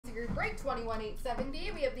break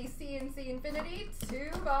 21,870. We have the CNC Infinity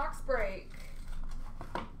 2-box break.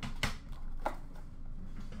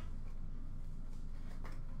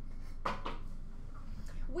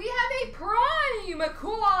 We have a prime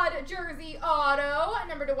quad jersey auto,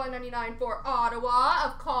 number to 199 for Ottawa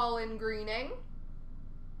of Colin Greening.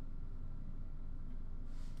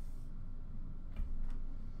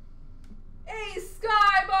 A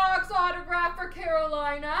skybox autograph for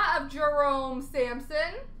Carolina of Jerome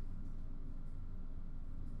Sampson.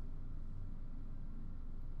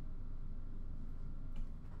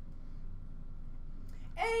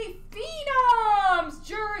 A Phenoms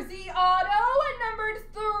jersey auto, numbered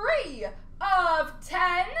 3 of 10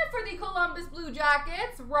 for the Columbus Blue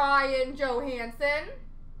Jackets, Ryan Johansson.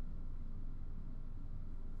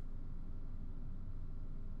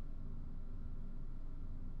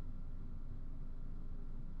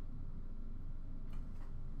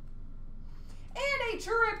 And a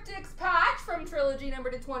Triptychs patch from Trilogy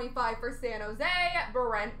number to 25 for San Jose,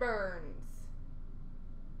 Brent Burns.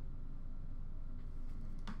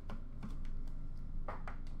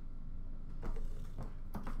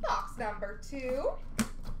 Box number 2.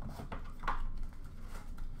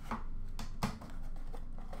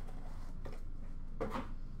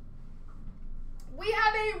 We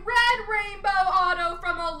have a red rainbow auto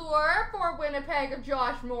from Allure for Winnipeg,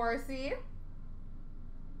 Josh Morrissey.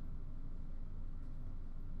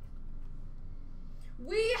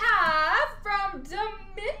 We have from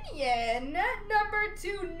Dominion, number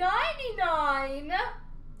 299,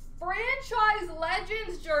 Franchise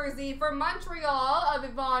Legends jersey for Montreal of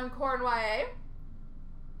Yvonne Cornway.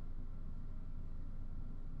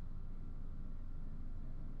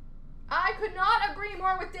 I could not agree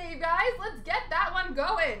more with Dave, guys. Let's get that one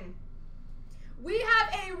going. We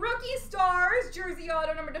have a Rookie Stars jersey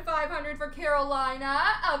auto number to 500 for Carolina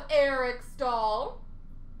of Eric Stahl.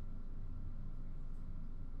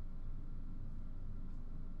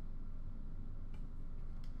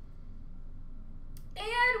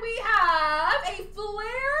 And we have a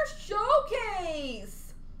Flair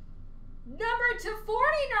Showcase, number to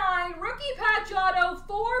 49, rookie patch auto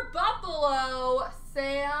for Buffalo,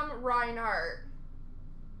 Sam Reinhart.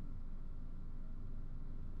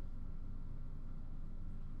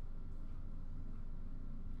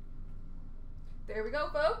 There we go,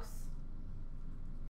 folks.